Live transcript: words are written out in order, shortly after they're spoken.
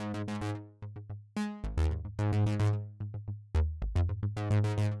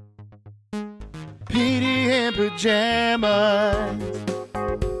Kitty in pajamas.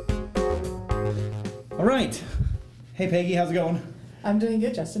 All right. Hey, Peggy, how's it going? I'm doing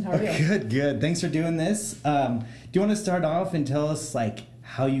good, Justin. How are you? Good. Thanks for doing this. Do you want to start off and tell us, like,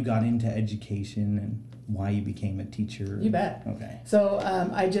 how you got into education and why you became a teacher? You bet. Okay. So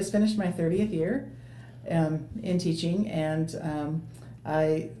I just finished my 30th year in teaching, and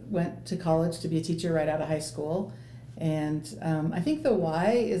I went to college to be a teacher right out of high school. And I think the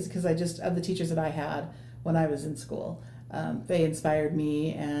why is because of the teachers that I had when I was in school. They inspired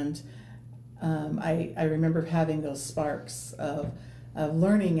me, and I remember having those sparks of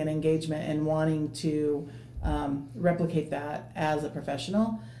learning and engagement and wanting to replicate that as a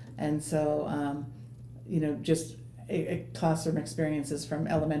professional. And so, just classroom experiences from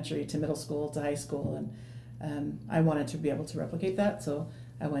elementary to middle school to high school. And I wanted to be able to replicate that. So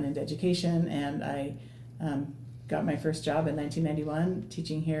I went into education, and I got my first job in 1991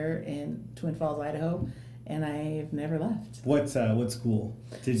 teaching here in Twin Falls, Idaho. And I've never left. What school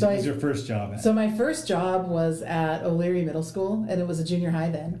was your first job at? So my first job was at O'Leary Middle School, and it was a junior high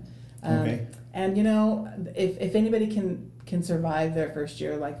then. Okay. And if anybody can survive their first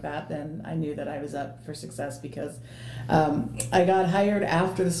year like that, then I knew that I was up for success, because I got hired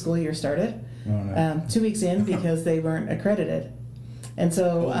after the school year started, 2 weeks in, because they weren't accredited. And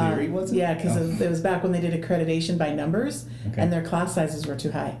so, O'Leary was it? Yeah, because it was back when they did accreditation by numbers, and their class sizes were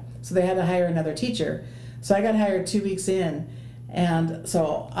too high. So they had to hire another teacher. So I got hired 2 weeks in, and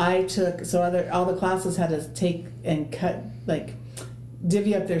so all the classes had to take and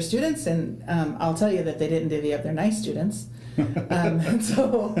divvy up their students, and I'll tell you that they didn't divvy up their nice students. And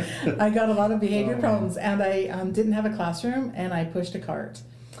so I got a lot of behavior problems, and I didn't have a classroom, and I pushed a cart.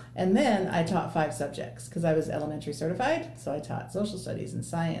 And then I taught 5 subjects because I was elementary certified. So I taught social studies and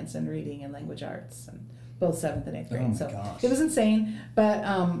science and reading and language arts, and both 7th and 8th grade. Oh my so gosh. it was insane, but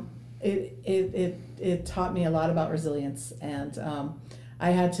it taught me a lot about resilience, and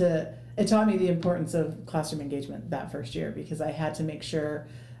it taught me the importance of classroom engagement that first year, because I had to make sure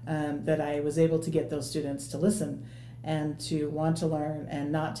that I was able to get those students to listen and to want to learn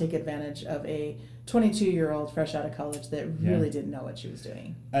and not take advantage of a 22-year-old fresh out of college that really didn't know what she was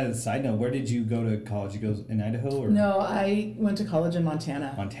doing. As a side note, where did you go to college? You go in Idaho? Or? No, I went to college in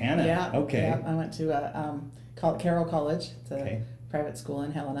Montana. Montana? Yeah. Okay. Yeah, I went to Carroll College. It's a private school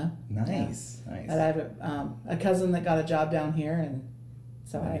in Helena. Nice. And I had a cousin that got a job down here, and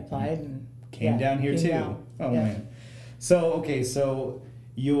so I applied and came down here too. Down. Oh man. So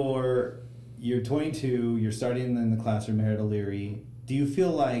you're 22. You're starting in the classroom here at O'Leary. Do you feel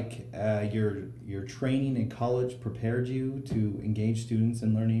like your training in college prepared you to engage students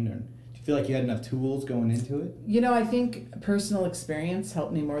in learning, or do you feel like you had enough tools going into it? I think personal experience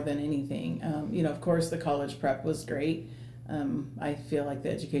helped me more than anything. Of course, the college prep was great. I feel like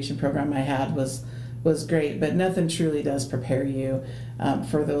the education program I had was great, but nothing truly does prepare you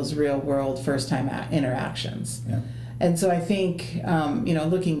for those real world first time interactions. Yeah. And so I think,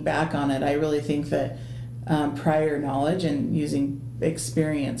 looking back on it, I really think that prior knowledge and using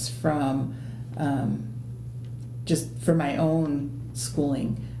experience from just for my own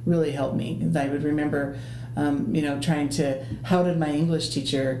schooling really helped me. I would remember, how did my English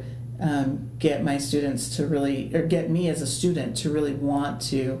teacher get my students to really, or get me as a student to really want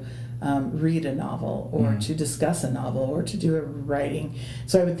to read a novel, or to discuss a novel, or to do a writing.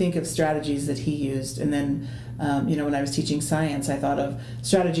 So I would think of strategies that he used, and then when I was teaching science, I thought of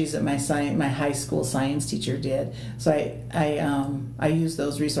strategies that my high school science teacher did. So I used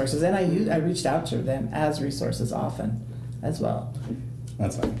those resources, and I reached out to them as resources often as well.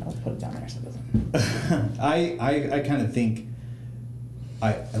 That's fine. I'll put it down there so it doesn't. I kind of think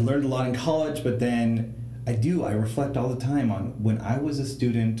I learned a lot in college, but then I reflect all the time on when I was a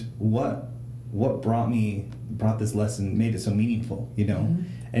student, what brought this lesson, made it so meaningful, And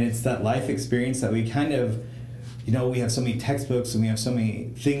it's that life experience that we kind of, we have so many textbooks and we have so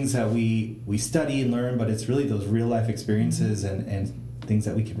many things that we study and learn, but it's really those real life experiences and things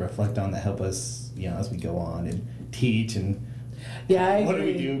that we can reflect on that help us, as we go on and teach and what do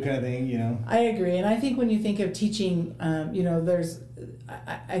we do kind of thing, I agree. And I think when you think of teaching,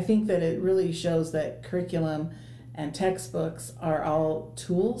 I think that it really shows that curriculum and textbooks are all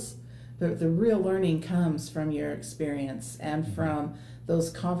tools. The real learning comes from your experience and from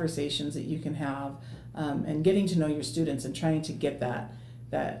those conversations that you can have, and getting to know your students and trying to get that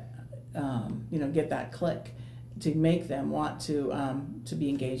get that click to make them want to be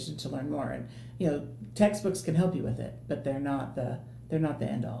engaged and to learn more. And textbooks can help you with it, but they're not the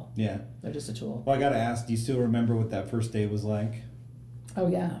end all. Yeah, they're just a tool. Well, I gotta ask, do you still remember what that first day was like? Oh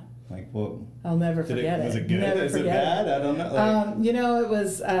yeah. Like what? I'll never forget it. Was it good? Never Is it bad? I don't know.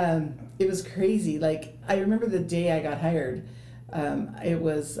 It it was crazy. Like, I remember the day I got hired, it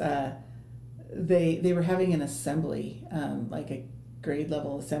was, they were having an assembly, like a grade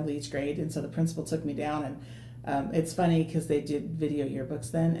level assembly each grade. And so the principal took me down, and it's funny because they did video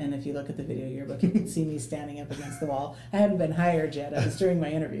yearbooks then. And if you look at the video yearbook, you can see me standing up against the wall. I hadn't been hired yet. It was during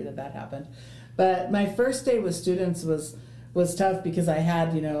my interview that happened. But my first day with students was tough because I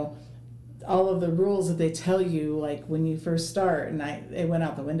had, all of the rules that they tell you, like when you first start, and it went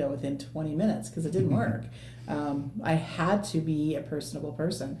out the window within 20 minutes because it didn't work. I had to be a personable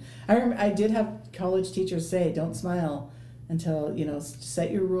person. I did have college teachers say, don't smile until,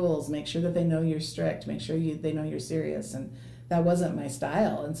 set your rules, make sure that they know you're strict, make sure they know you're serious. And that wasn't my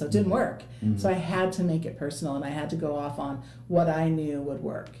style, and so it didn't work. Mm-hmm. So I had to make it personal, and I had to go off on what I knew would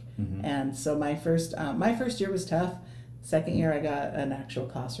work. Mm-hmm. And so my first year was tough. Second year, I got an actual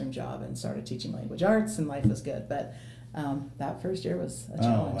classroom job and started teaching language arts, and life was good. But that first year was a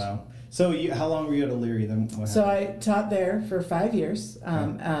challenge. Oh, wow. So how long were you at O'Leary then? So I taught there for 5 years.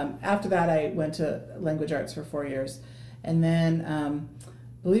 After that, I went to language arts for 4 years. And then,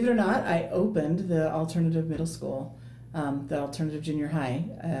 believe it or not, I opened the alternative middle school, the alternative junior high.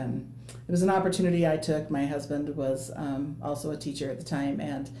 It was an opportunity I took. My husband was also a teacher at the time,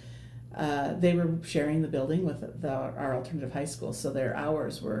 and they were sharing the building with our alternative high school, so their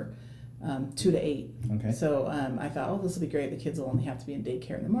hours were 2 to 8. Okay. So I thought, this will be great. The kids will only have to be in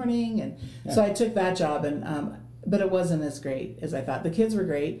daycare in the morning, and so I took that job. And but it wasn't as great as I thought. The kids were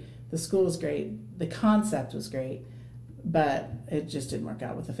great. The school was great. The concept was great, but it just didn't work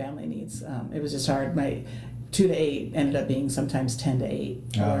out with the family needs. It was just hard. My 2 to 8 ended up being sometimes 10 to 8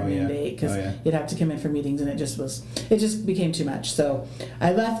 or noon to 8 because you'd have to come in for meetings, and it just became too much. So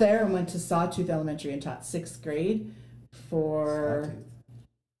I left there and went to Sawtooth Elementary and taught 6th grade for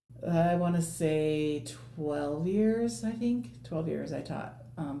I want to say 12 years. I think 12 years I taught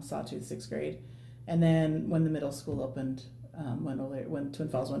Sawtooth 6th grade, and then when the middle school opened, when Twin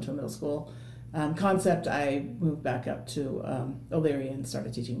Falls went to a middle school concept, I moved back up to O'Leary and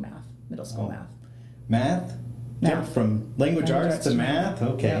started teaching math, middle school math. Math? From language arts to math?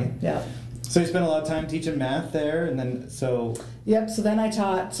 Okay. Yeah. So you spent a lot of time teaching math there, and then so... Yep, so then I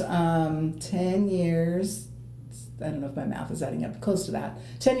taught 10 years, I don't know if my math is adding up, close to that,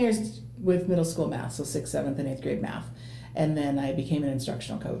 10 years with middle school math, so 6th, 7th, and 8th grade math. And then I became an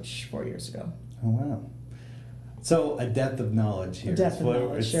instructional coach 4 years ago. Oh, wow. So a depth of knowledge here.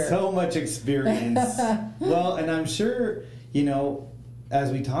 Sure. So much experience. Well, and I'm sure,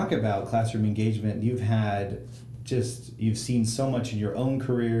 as we talk about classroom engagement, you've seen so much in your own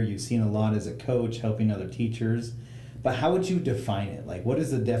career, you've seen a lot as a coach helping other teachers, but how would you define it? Like, what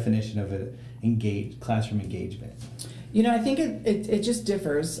is the definition of classroom engagement? I think it just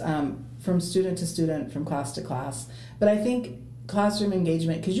differs from student to student, from class to class, but I think classroom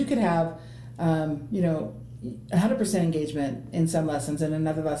engagement, because you could have, 100% engagement in some lessons, and in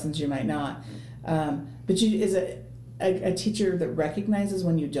other lessons you might not, but is a teacher that recognizes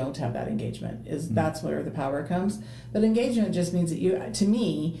when you don't have that engagement, that's where the power comes. But engagement just means that to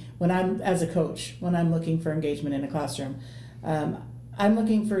me, when I'm, as a coach, when I'm looking for engagement in a classroom, I'm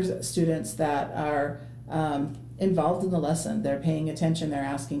looking for students that are involved in the lesson. They're paying attention, they're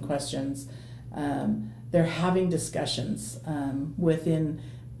asking questions, they're having discussions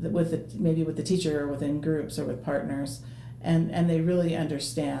maybe with the teacher or within groups or with partners, and they really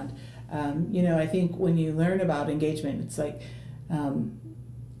understand. I think when you learn about engagement, it's like,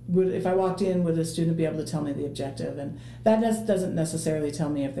 if I walked in, would a student be able to tell me the objective? And that doesn't necessarily tell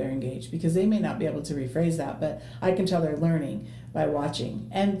me if they're engaged, because they may not be able to rephrase that, but I can tell they're learning by watching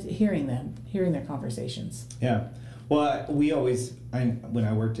and hearing their conversations. Yeah. Well, when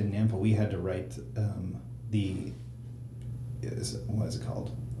I worked in NAMPA, we had to write what is it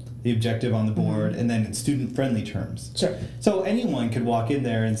called? The objective on the board, and then in student-friendly terms. Sure. So anyone could walk in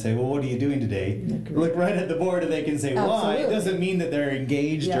there and say, well, what are you doing today? Look right at the board, and they can say why. It doesn't mean that they're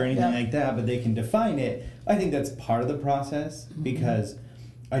engaged or anything like that, but they can define it. I think that's part of the process, because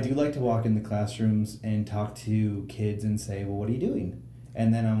I do like to walk in the classrooms and talk to kids and say, well, what are you doing?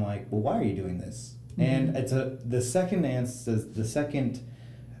 And then I'm like, well, why are you doing this? And it's the second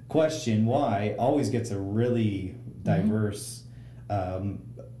question, why, always gets a really diverse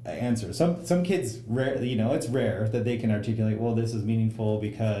answer. Some kids it's rare that they can articulate, well, this is meaningful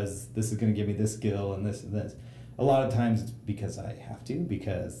because this is going to give me this skill and this and this. A lot of times it's because I have to,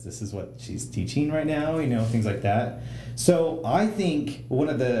 because this is what she's teaching right now, things like that. So I think one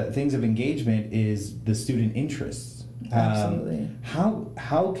of the things of engagement is the student interests. Absolutely.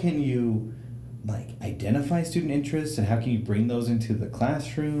 How can you identify student interests, and how can you bring those into the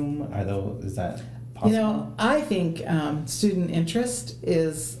classroom? Is that possible? I think student interest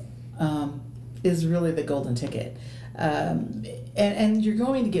is is really the golden ticket. And you're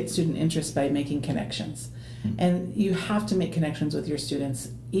going to get student interest by making connections. And you have to make connections with your students,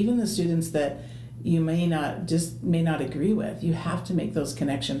 even the students that you may not agree with. You have to make those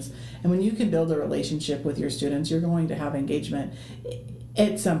connections. And when you can build a relationship with your students, you're going to have engagement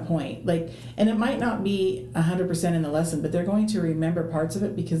at some point. And it might not be 100% in the lesson, but they're going to remember parts of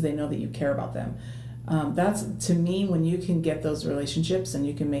it because they know that you care about them. That's, to me, when you can get those relationships and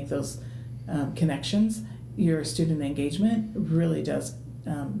you can make those connections, your student engagement really does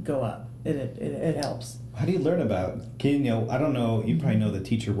go up. It helps. How do you learn about, I don't know, you probably know the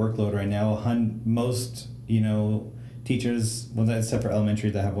teacher workload right now. Most, teachers, well, except for elementary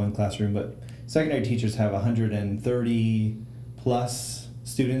that have one classroom, but secondary teachers have 130 plus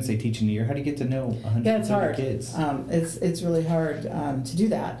students they teach in a year. How do you get to know 130 Yeah, it's hard. kids? It's really hard to do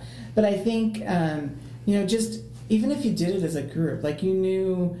that. But I think, just even if you did it as a group, like you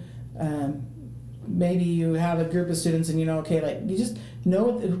knew, maybe you have a group of students and you just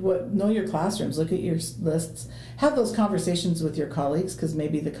know your classrooms, look at your lists, have those conversations with your colleagues, because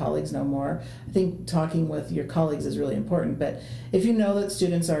maybe the colleagues know more. I think talking with your colleagues is really important. But if you know that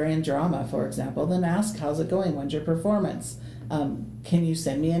students are in drama, for example, then ask, how's it going? When's your performance? Can you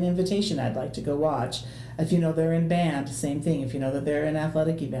send me an invitation? I'd like to go watch. If you know they're in band, same thing. If you know that they're in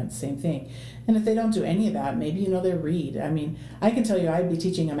athletic events, same thing. And if they don't do any of that, maybe they read. I mean, I can tell you I'd be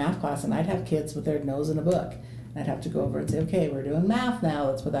teaching a math class and I'd have kids with their nose in a book. And I'd have to go over and say, okay, we're doing math now,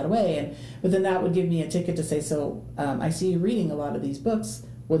 let's put that away. But then that would give me a ticket to say, so I see you reading a lot of these books.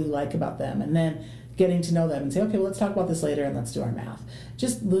 What do you like about them? And then getting to know them and say, okay, well, let's talk about this later and let's do our math.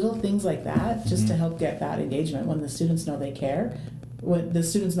 Just little things like that, just to help get that engagement. When the students know they care, when the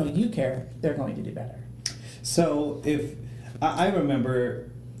students know you care, they're going to do better. So if I remember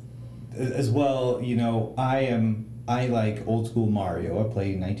as well, I like old school Mario. I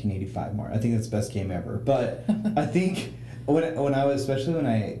played 1985 Mario. I think that's the best game ever. But I think when I was, especially when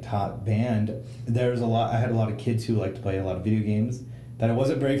I taught band, I had a lot of kids who liked to play a lot of video games that I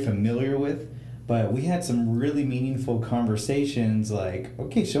wasn't very familiar with. But we had some really meaningful conversations like,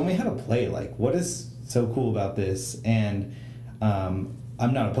 okay, show me how to play. Like, what is so cool about this? And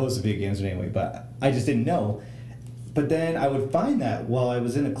I'm not opposed to video games anyway, but I just didn't know. But then I would find that while I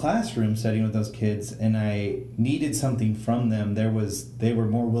was in a classroom setting with those kids and I needed something from them, they were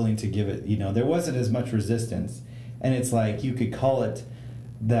more willing to give it. There wasn't as much resistance. And it's like you could call it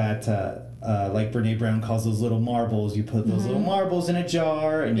that, like Brene Brown calls those little marbles. You put those little marbles in a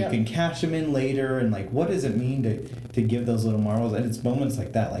jar and you can cash them in later. And like, what does it mean to give those little marbles? And it's moments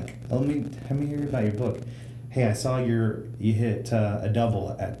like that. Like, let me hear about your book. Hey, I saw you hit a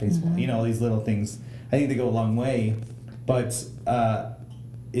double at baseball. All these little things. I think they go a long way. But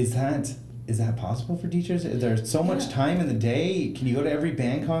is that possible for teachers? Is there so much time in the day? Can you go to every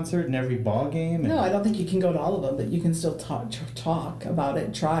band concert and every ball game? No, I don't think you can go to all of them, but you can still talk about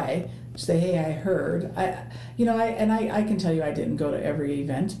it. Try. Say, hey, I heard. I can tell you I didn't go to every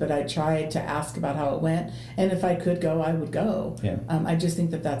event, but I tried to ask about how it went, and if I could go, I would go. Yeah. I just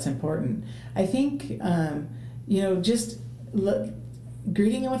think that that's important. I think just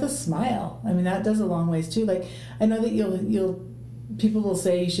greeting them with a smile. I mean, that does a long ways too. Like, I know that people will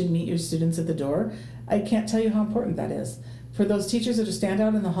say you should meet your students at the door. I can't tell you how important that is. For those teachers that stand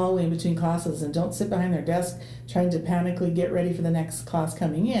out in the hallway in between classes and don't sit behind their desk trying to panically get ready for the next class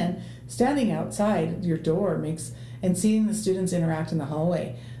coming in, standing outside your door and seeing the students interact in the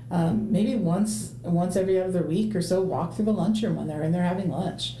hallway. Maybe once every other week or so, walk through the lunchroom when they're in there having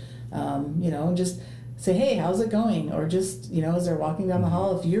lunch. Just say, hey, how's it going? Or just, as they're walking down the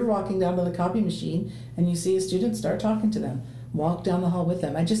hall, if you're walking down to the copy machine and you see a student, start talking to them. Walk down the hall with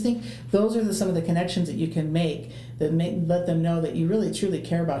them. I just think those are some of the connections that you can make that let them know that you really truly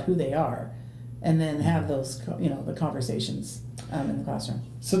care about who they are, and then have those, the conversations in the classroom.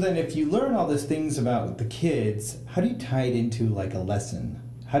 So then if you learn all these things about the kids, how do you tie it into like a lesson?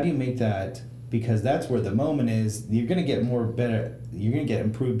 How do you make that? Because that's where the moment is. You're going to get you're going to get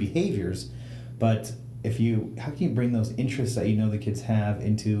improved behaviors, but how can you bring those interests that the kids have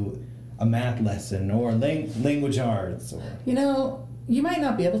into a math lesson or language arts? Or you might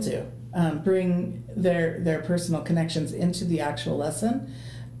not be able to bring their personal connections into the actual lesson,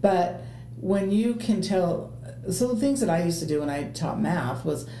 but when you can tell. So the things that I used to do when I taught math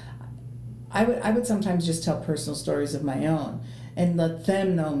was I would sometimes just tell personal stories of my own and let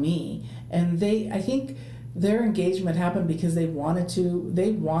them know me, and I think their engagement happened because they wanted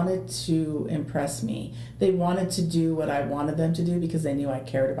to impress me. They wanted to do what I wanted them to do because they knew I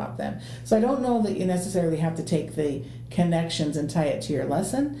cared about them. So I don't know that you necessarily have to take the connections and tie it to your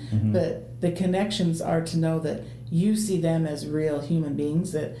lesson, but the connections are to know that you see them as real human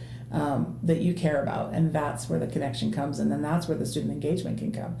beings that that you care about, and that's where the connection comes, and then that's where the student engagement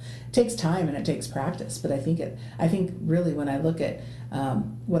can come. It takes time and it takes practice, but I think really when I look at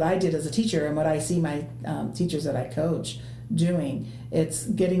what I did as a teacher and what I see my teachers that I coach doing, it's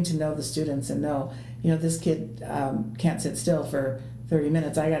getting to know the students and know, this kid can't sit still for 30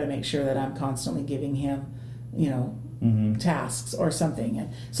 minutes. I got to make sure that I'm constantly giving him, tasks or something.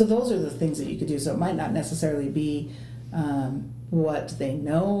 And so those are the things that you could do. So it might not necessarily be what they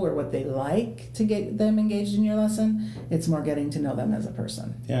know or what they like to get them engaged in your lesson. It's more getting to know them as a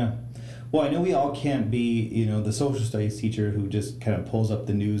person. Yeah. Well, I know we all can't be, the social studies teacher who just kind of pulls up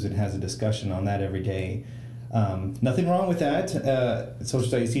the news and has a discussion on that every day. Nothing wrong with that, social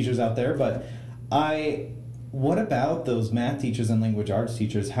studies teachers out there, but what about those math teachers and language arts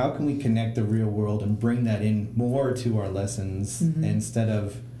teachers? How can we connect the real world and bring that in more to our lessons instead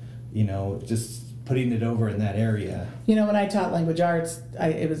of, just putting it over in that area? When I taught language arts,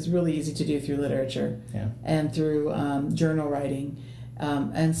 it was really easy to do through literature and through journal writing.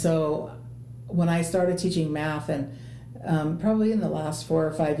 And so when I started teaching math, and probably in the last 4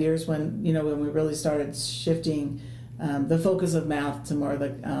 or 5 years when we really started shifting the focus of math to more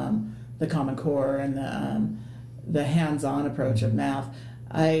the Common Core and the hands-on approach of math,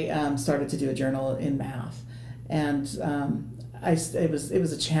 I started to do a journal in math. And it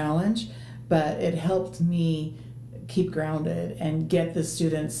was a challenge, but it helped me keep grounded and get the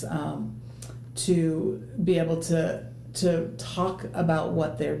students to be able to talk about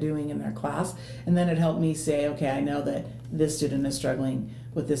what they're doing in their class. And then it helped me say, okay, I know that this student is struggling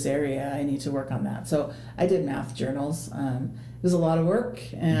with this area. I need to work on that. So I did math journals. It was a lot of work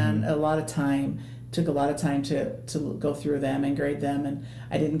and a lot of time. Took a lot of time to go through them and grade them. And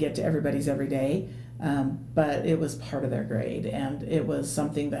I didn't get to everybody's every day, but it was part of their grade. And it was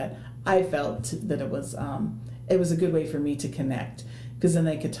something that I felt that it was a good way for me to connect, because then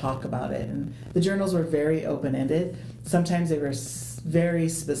they could talk about it. And the journals were very open-ended. Sometimes they were very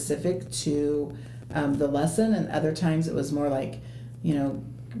specific to the lesson, and other times it was more like,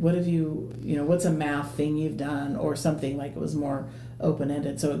 what have you, what's a math thing you've done, or something. Like it was more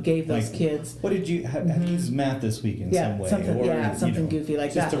open-ended. So it gave those kids. What did you have you used math this week in some way? Something goofy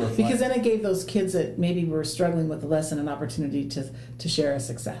like that. Because then it gave those kids that maybe were struggling with the lesson an opportunity to share a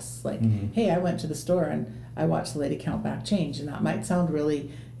success. Like, hey, I went to the store and I watched the lady count back change, and that might sound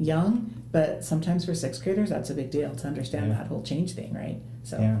really young, but sometimes for 6th graders that's a big deal to understand that whole change thing, right?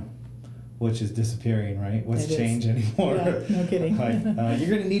 So which is disappearing, right? What's change anymore? Yeah, no kidding. You're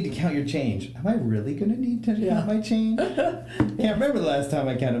going to need to count your change. Am I really going to need to count my change? Can't remember the last time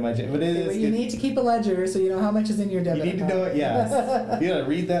I counted my change. But you need to keep a ledger so you know how much is in your debit account. You need to know it, yes. You got to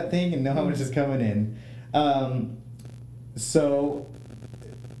read that thing and know how much is coming in.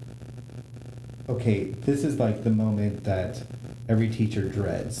 Okay, this is like the moment that every teacher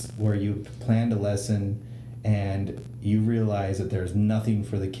dreads, where you've planned a lesson and you realize that there's nothing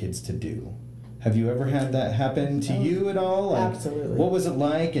for the kids to do. Have you ever had that happen to you at all? Absolutely. What was it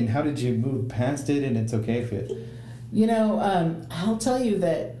like, and how did you move past it, and it's okay if it... I'll tell you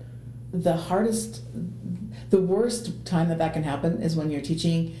that the worst time that can happen is when you're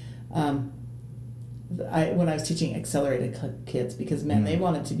teaching, when I was teaching accelerated kids, because they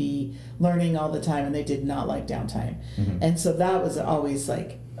wanted to be learning all the time and they did not like downtime. And so that was always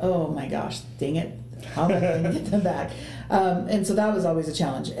like, oh my gosh, dang it. How am I going to get them back? And so that was always a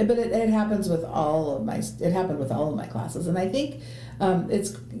challenge. But it happens with all of my classes. And I think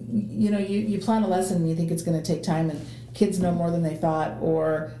it's, you plan a lesson and you think it's going to take time, and kids know more than they thought,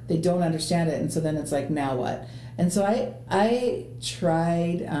 or they don't understand it. And so then it's like, now what? And so I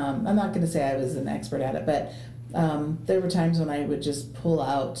tried, I'm not going to say I was an expert at it, but there were times when I would just pull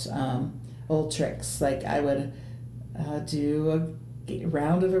out old tricks. Like I would do a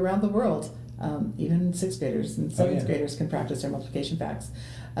round of around the world. Even 6th graders and 7th graders can practice their multiplication facts.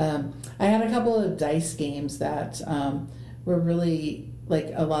 I had a couple of dice games that were really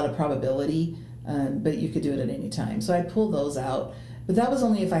like a lot of probability, but you could do it at any time. So I pulled those out. But that was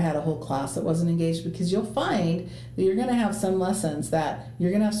only if I had a whole class that wasn't engaged, because you'll find that you're going to have some lessons that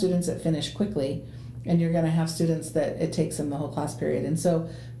you're going to have students that finish quickly, and you're going to have students that it takes them the whole class period. And so,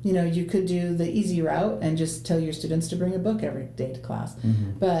 you could do the easy route and just tell your students to bring a book every day to class.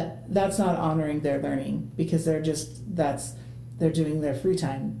 But that's not honoring their learning, because they're doing their free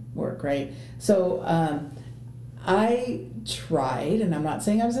time work, right? So I tried, and I'm not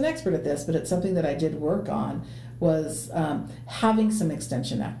saying I was an expert at this, but it's something that I did work on, was having some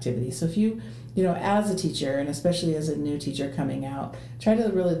extension activity. So if you as a teacher, and especially as a new teacher coming out, try to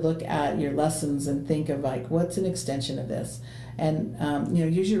really look at your lessons and think of like, what's an extension of this? And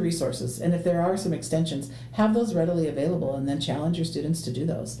use your resources. And if there are some extensions, have those readily available, and then challenge your students to do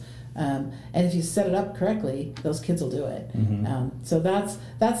those. And if you set it up correctly, those kids will do it. So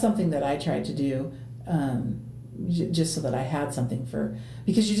that's something that I tried to do, just so that I had something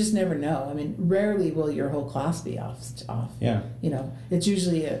because you just never know. I mean, rarely will your whole class be off. Yeah. It's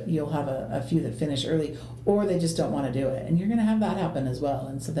usually you'll have a few that finish early, or they just don't want to do it, and you're going to have that happen as well.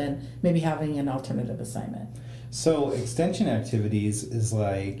 And so then maybe having an alternative assignment. So extension activities is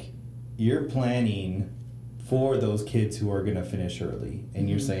like you're planning for those kids who are going to finish early, and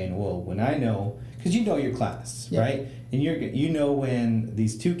you're saying, well, when I know, because you know your class, right? And you know when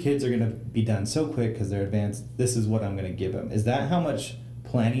these 2 kids are going to be done so quick because they're advanced, this is what I'm going to give them. Is that how much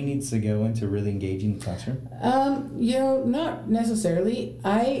planning needs to go into really engaging the classroom? Not necessarily.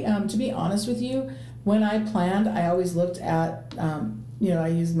 To be honest with you, when I planned, I always looked at, I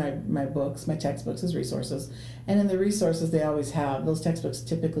used my books, my textbooks as resources. And in the resources, those textbooks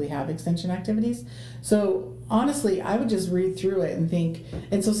typically have extension activities. So honestly, I would just read through it and think,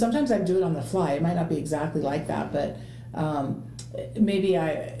 and so sometimes I do it on the fly. It might not be exactly like that, but maybe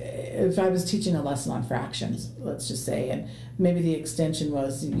if I was teaching a lesson on fractions, let's just say, and maybe the extension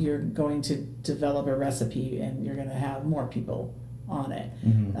was you're going to develop a recipe and you're going to have more people on it.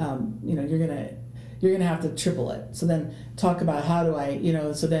 You're going to have to triple it. So then talk about how do I,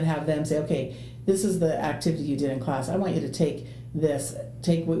 so then have them say, okay, this is the activity you did in class. I want you to take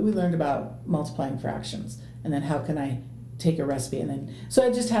what we learned about multiplying fractions, and then how can I take a recipe? And then, so I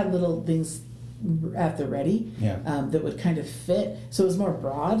just had little things at the ready that would kind of fit. So it was more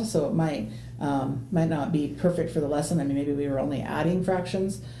broad, so it might not be perfect for the lesson. I mean, maybe we were only adding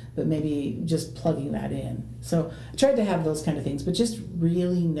fractions, but maybe just plugging that in. So I tried to have those kind of things, but just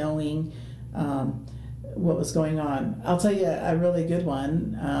really knowing what was going on. I'll tell you a really good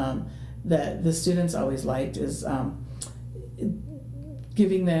one that the students always liked is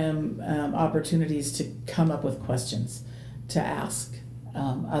giving them opportunities to come up with questions to ask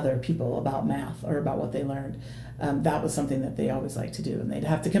other people about math or about what they learned. That was something that they always liked to do, and they'd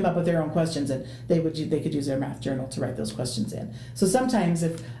have to come up with their own questions, and they could use their math journal to write those questions in. So sometimes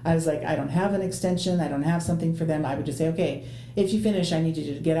if I was like, I don't have an extension, I don't have something for them, I would just say, okay, if you finish, I need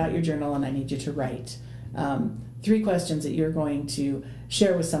you to get out your journal and I need you to write 3 questions that you're going to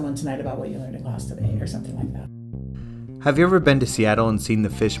share with someone tonight about what you learned in class today, or something like that. Have you ever been to Seattle and seen the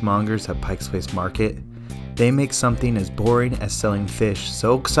fishmongers at Pike's Place Market? They make something as boring as selling fish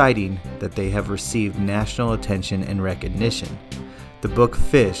so exciting that they have received national attention and recognition. The book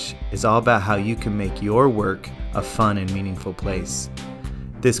Fish is all about how you can make your work a fun and meaningful place.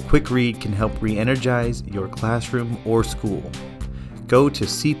 This quick read can help re-energize your classroom or school. Go to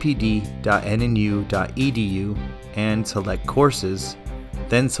cpd.nnu.edu and select courses,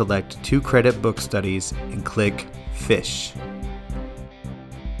 then select 2-credit book studies and click Fish.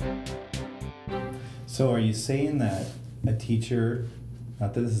 So are you saying that a teacher,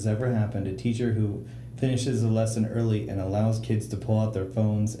 not that this has ever happened, a teacher who finishes a lesson early and allows kids to pull out their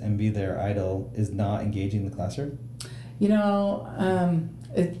phones and be their idol is not engaging the classroom?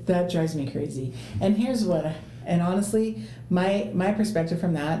 That drives me crazy. And honestly, my perspective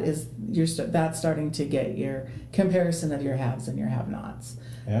from that is that's starting to get your comparison of your haves and your have-nots.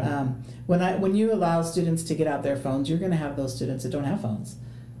 Yeah. When you allow students to get out their phones, you're going to have those students that don't have phones.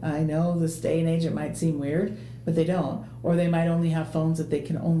 I know this day and age it might seem weird, but they don't. Or they might only have phones that they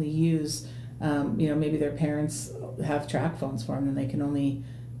can only use, maybe their parents have track phones for them and they can only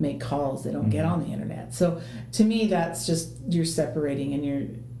make calls. They don't get on the internet. So to me, that's just, you're separating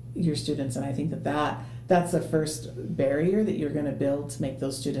in your students, and I think that's the first barrier that you're going to build to make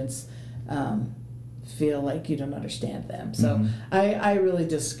those students feel like you don't understand them. So I really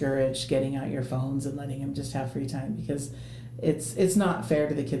discourage getting out your phones and letting them just have free time, because it's not fair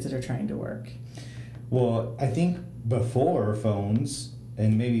to the kids that are trying to work. Well, I think before phones,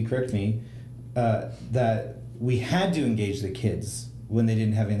 and maybe correct me, that we had to engage the kids when they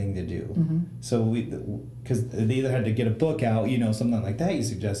didn't have anything to do. So because they either had to get a book out, something like that you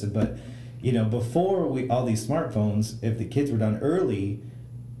suggested, but before all these smartphones, if the kids were done early,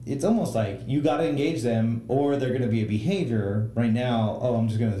 it's almost like you got to engage them or they're going to be a behavior. Right now, I'm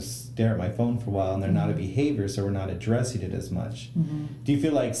just going to stare at my phone for a while, and they're not a behavior, so we're not addressing it as much. Do you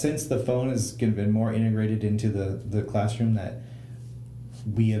feel like since the phone has been more integrated into the classroom that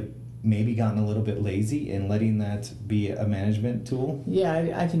we have maybe gotten a little bit lazy in letting that be a management tool? Yeah,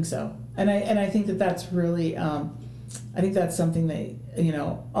 I think so. And I think that's really, I think that's something that,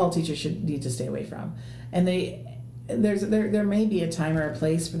 all teachers should need to stay away from. And there may be a time or a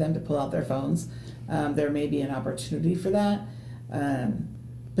place for them to pull out their phones. There may be an opportunity for that.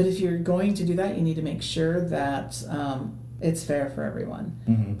 But if you're going to do that, you need to make sure that it's fair for everyone.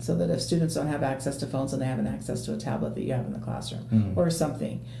 Mm-hmm. So that if students don't have access to phones, and they have an access to a tablet that you have in the classroom or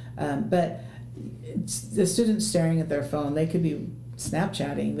something. But the students staring at their phone, they could be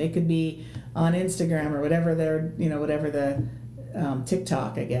Snapchatting, they could be on Instagram or whatever whatever the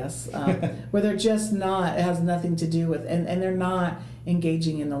TikTok, I guess, where they're just not, it has nothing to do with, and they're not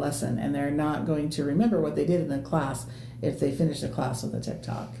engaging in the lesson, and they're not going to remember what they did in the class if they finish the class with a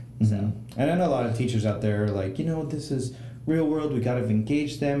TikTok. So. And I know a lot of teachers out there are like, this is real world, we got to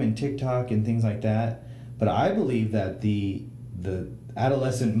engage them in TikTok and things like that. But I believe that the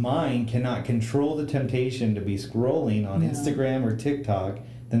adolescent mind cannot control the temptation to be scrolling on Instagram or TikTok,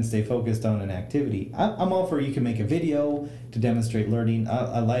 then stay focused on an activity. I'm all for, you can make a video to demonstrate learning.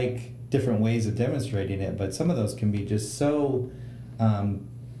 I like different ways of demonstrating it, but some of those can be just so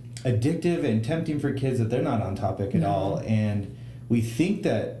addictive and tempting for kids that they're not on topic at all. And we think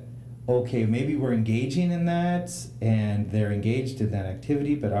that, okay, maybe we're engaging in that and they're engaged in that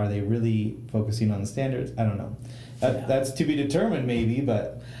activity, but are they really focusing on the standards? I don't know. That's to be determined maybe,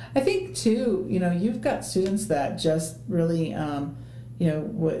 but... I think too, you've got students that just really, when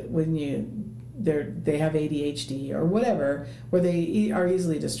they have ADHD or whatever, where they are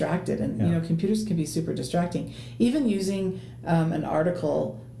easily distracted, and computers can be super distracting. Even using an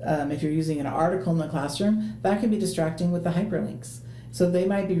article, if you're using an article in the classroom, that can be distracting with the hyperlinks. So they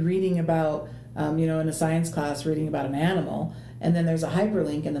might be reading about, in a science class, reading about an animal, and then there's a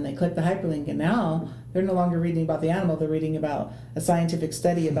hyperlink, and then they click the hyperlink, and now they're no longer reading about the animal, they're reading about a scientific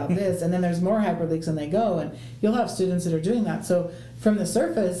study about this, and then there's more hyperlinks, and they go, and you'll have students that are doing that. So from the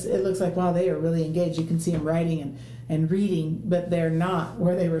surface, it looks like, wow, they are really engaged. You can see them writing and reading, but they're not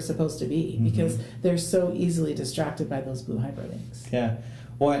where they were supposed to be because they're so easily distracted by those blue hyperlinks. Yeah.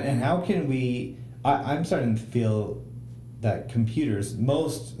 Well, and how can we... I'm starting to feel that computers,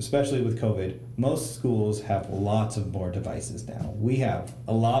 especially with COVID, most schools have lots of more devices now. We have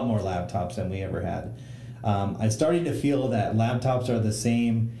a lot more laptops than we ever had. I'm starting to feel that laptops are the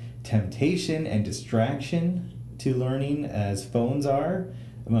same temptation and distraction to learning as phones are.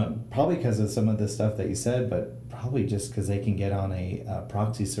 Probably because of some of the stuff that you said, but probably just because they can get on a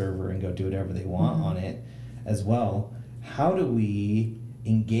proxy server and go do whatever they want on it as well. How do we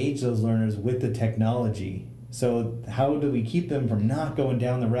engage those learners with the technology? So how do we keep them from not going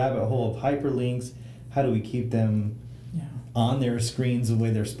down the rabbit hole of hyperlinks? How do we keep them on their screens the way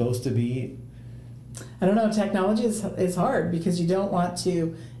they're supposed to be? I don't know. Technology is hard because you don't want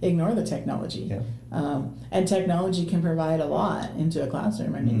to ignore the technology. Yeah. And technology can provide a lot into a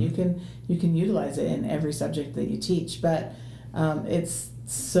classroom. I mean, you can utilize it in every subject that you teach, but it's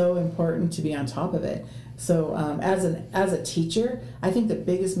so important to be on top of it. So as a teacher, I think the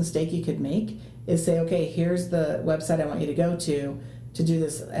biggest mistake you could make is say, okay, here's the website I want you to go to do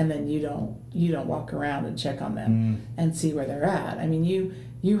this, and then you don't walk around and check on them and see where they're at. I mean,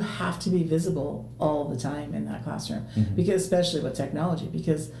 you have to be visible all the time in that classroom, because especially with technology,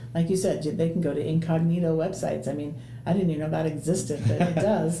 because like you said, they can go to incognito websites. I mean, I didn't even know that existed, but it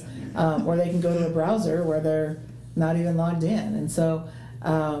does. Or they can go to a browser where they're not even logged in. And so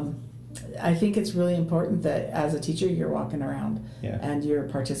I think it's really important that as a teacher you're walking around and you're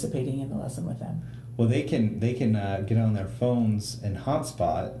participating in the lesson with them. Well, they can get on their phones and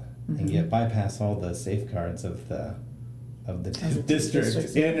hotspot and bypass all the safeguards of the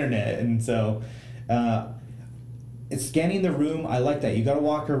district internet, and so it's scanning the room. I like that. You got to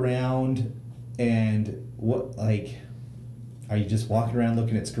walk around, and are you just walking around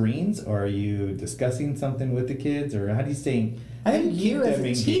looking at screens, or are you discussing something with the kids, or how do you stay? I think you as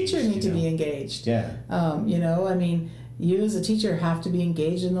a teacher need to be engaged. Yeah. I mean, you as a teacher have to be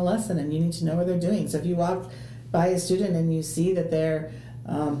engaged in the lesson, and you need to know what they're doing. So if you walk by a student and you see that they're,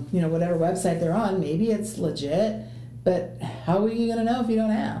 whatever website they're on, maybe it's legit, but how are you going to know if you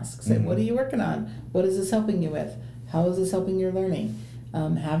don't ask? Say, what are you working on? What is this helping you with? How is this helping your learning?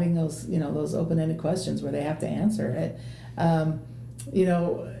 Having those, those open-ended questions where they have to answer it.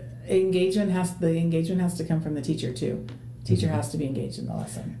 Engagement has to come from the teacher too. Teacher has to be engaged in the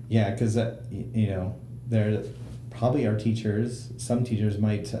lesson. Yeah, because they're probably our teachers. Some teachers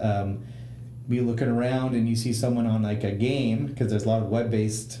might be looking around, and you see someone on like a game, because there's a lot of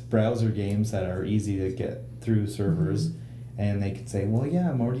web-based browser games that are easy to get through servers, and they could say, well, yeah,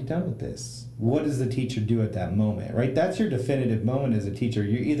 I'm already done with this. What does the teacher do at that moment, right? That's your definitive moment as a teacher.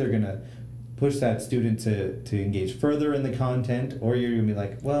 You're either going to push that student to engage further in the content, or you're going to be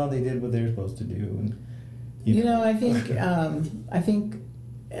like, well, they did what they're supposed to do. And I think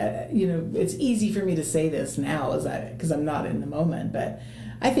it's easy for me to say this now because I'm not in the moment, but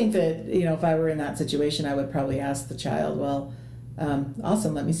I think that, if I were in that situation, I would probably ask the child, well,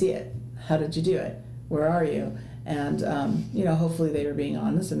 awesome, let me see it. How did you do it? Where are you? And, hopefully they were being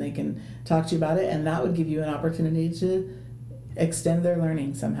honest and they can talk to you about it. And that would give you an opportunity to extend their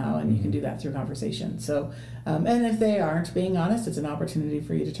learning somehow. And you can do that through conversation. So, and if they aren't being honest, it's an opportunity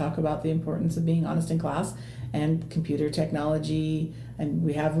for you to talk about the importance of being honest in class and computer technology. And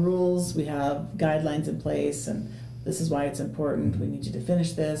we have rules, we have guidelines in place, and this is why it's important. We need you to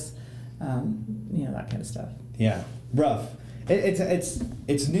finish this, that kind of stuff. Yeah, rough.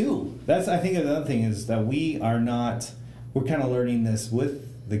 It's new. That's, I think, another thing is that we're kind of learning this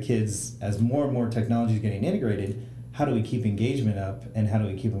with the kids as more and more technology is getting integrated. How do we keep engagement up, and how do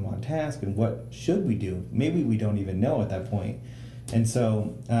we keep them on task, and what should we do? Maybe we don't even know at that point. And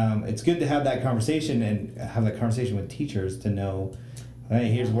so it's good to have that conversation and have that conversation with teachers to know, hey,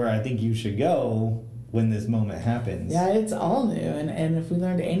 here's where I think you should go when this moment happens. Yeah, it's all new. And if we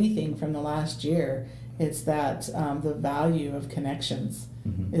learned anything from the last year, it's that the value of connections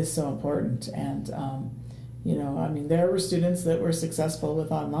is so important. And, there were students that were successful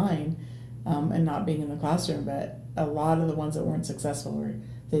with online and not being in the classroom, but a lot of the ones that weren't successful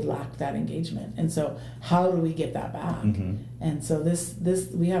they lacked that engagement. And so how do we get that back? And so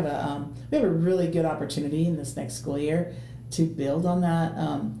we have a really good opportunity in this next school year to build on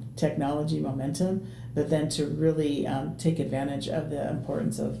that technology momentum, but then to really take advantage of the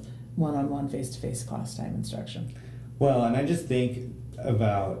importance of one-on-one, face-to-face class time instruction. Well, and I just think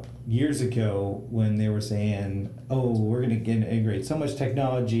about years ago when they were saying, oh, we're going to integrate so much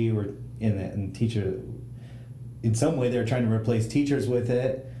technology, and teacher, in some way they're trying to replace teachers with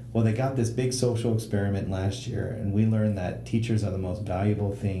it. Well, they got this big social experiment last year, and we learned that teachers are the most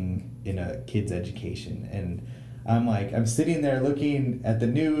valuable thing in a kid's education. And I'm sitting there looking at the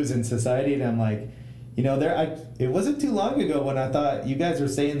news and society, and I'm like, it wasn't too long ago when I thought you guys were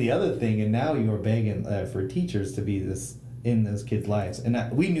saying the other thing, and now you're begging for teachers to be this in those kids' lives.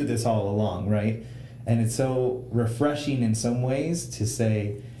 And we knew this all along, right? And it's so refreshing in some ways to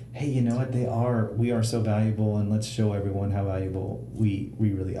say, hey, you know what, we are so valuable, and let's show everyone how valuable we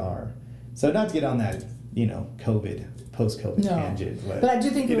really are. So not to get on that, post-COVID tangent. But I do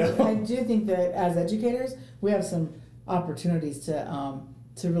think that as educators, we have some opportunities to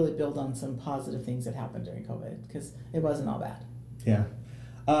really build on some positive things that happened during COVID, because it wasn't all bad. Yeah.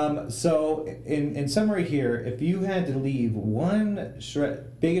 So in summary here, if you had to leave one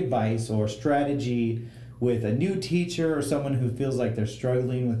big advice or strategy with a new teacher or someone who feels like they're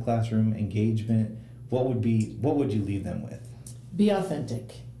struggling with classroom engagement, what would you leave them with? Be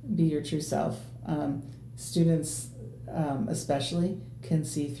authentic. Be your true self. Students, especially, can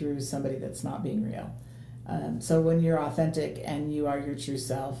see through somebody that's not being real. So when you're authentic and you are your true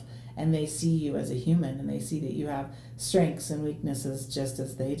self, and they see you as a human, and they see that you have strengths and weaknesses just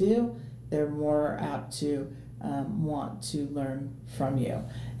as they do, they're more apt to want to learn from you.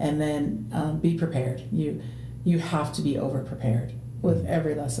 And then be prepared. You have to be over prepared with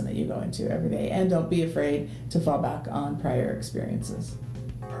every lesson that you go into every day, and don't be afraid to fall back on prior experiences.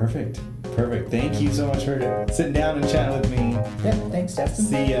 Perfect. Thank you so much for sitting down and chatting with me. Yep, thanks, Justin.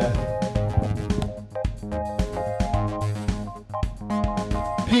 See ya.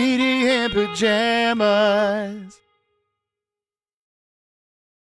 PD in pajamas.